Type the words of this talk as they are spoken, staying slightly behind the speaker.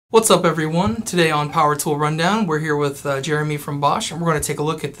What's up everyone? Today on Power Tool Rundown, we're here with Jeremy from Bosch, and we're going to take a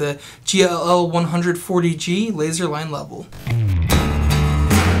look at the GLL100-40G laser line level.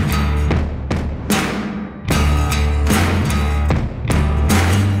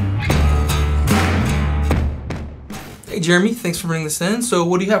 Hey Jeremy, thanks for bringing this in. So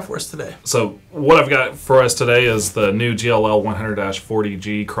what do you have for us today? So what I've got for us today is the new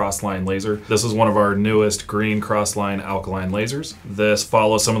GLL100-40G crossline laser. This is one of our newest green crossline alkaline lasers. This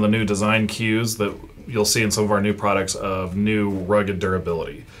follows some of the new design cues that you'll see in some of our new products of new rugged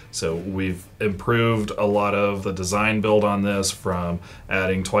durability. So we've improved a lot of the design build on this, from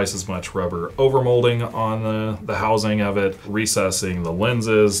adding twice as much rubber overmolding on the housing of it, recessing the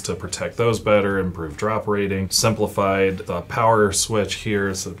lenses to protect those better, improve drop rating, simplified the power switch here,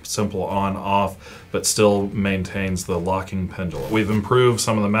 it's a simple on-off, but still maintains the locking pendulum. We've improved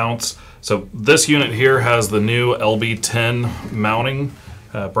some of the mounts. So this unit here has the new LB10 mounting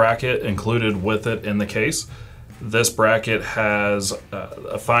bracket included with it in the case. This bracket has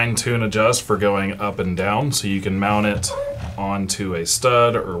a fine-tune adjust for going up and down, so you can mount it onto a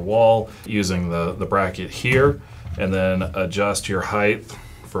stud or wall using the bracket here, and then adjust your height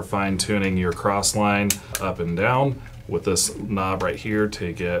for fine-tuning your cross line up and down with this knob right here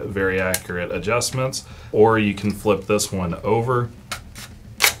to get very accurate adjustments. Or you can flip this one over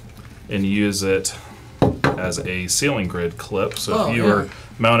and use it as a ceiling grid clip. So if you were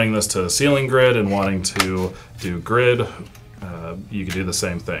mounting this to a ceiling grid and wanting to do grid, you could do the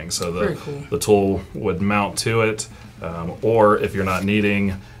same thing. So the tool would mount to it, or if you're not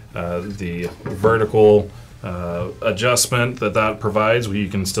needing the vertical adjustment that provides, you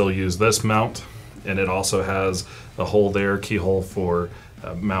can still use this mount, and it also has a hole there, keyhole for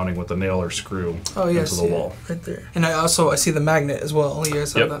mounting with a nail or screw into the wall. Right there. And I see the magnet as well. You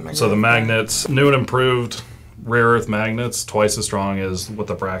guys have that magnet. So the magnets, new and improved rare earth magnets, twice as strong as what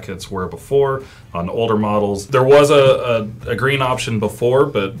the brackets were before on older models. There was a green option before,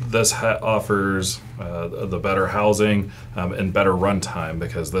 but this offers the better housing and better runtime,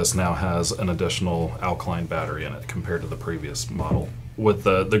 because this now has an additional alkaline battery in it compared to the previous model. With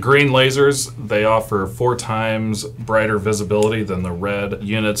the green lasers, they offer 4 times brighter visibility than the red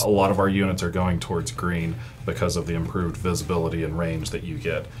units. A lot of our units are going towards green because of the improved visibility and range that you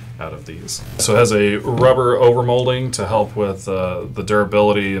get out of these. So it has a rubber overmolding to help with the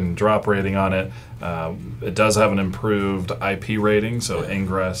durability and drop rating on it. It does have an improved IP rating, so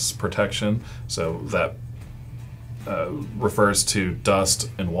ingress protection. So that refers to dust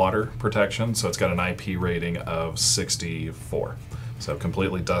and water protection. So it's got an IP rating of 64. So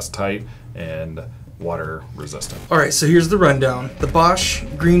completely dust tight and water resistant. Alright, so here's the rundown. The Bosch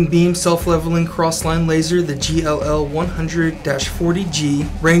green beam self-leveling crossline laser, the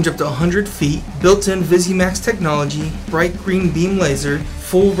GLL100-40G, range up to 100 feet, built-in VisiMax technology, bright green beam laser,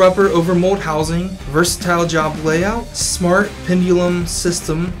 full rubber overmold housing, versatile job layout, smart pendulum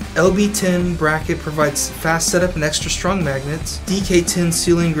system, LB10 bracket provides fast setup and extra strong magnets, DK10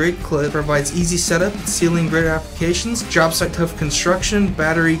 ceiling grid clip provides easy setup and ceiling grid applications, job site tough construction,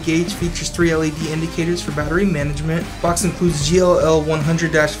 battery gauge features 3 LED indicators for battery management. Box includes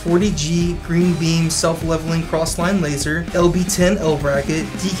GLL100-40G green beam self-leveling crossline laser, LB10 L bracket,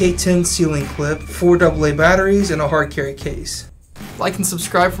 DK10 ceiling clip, 4 AA batteries, and a hard carry case. Like and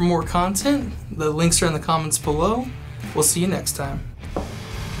subscribe for more content. The links are in the comments below. We'll see you next time.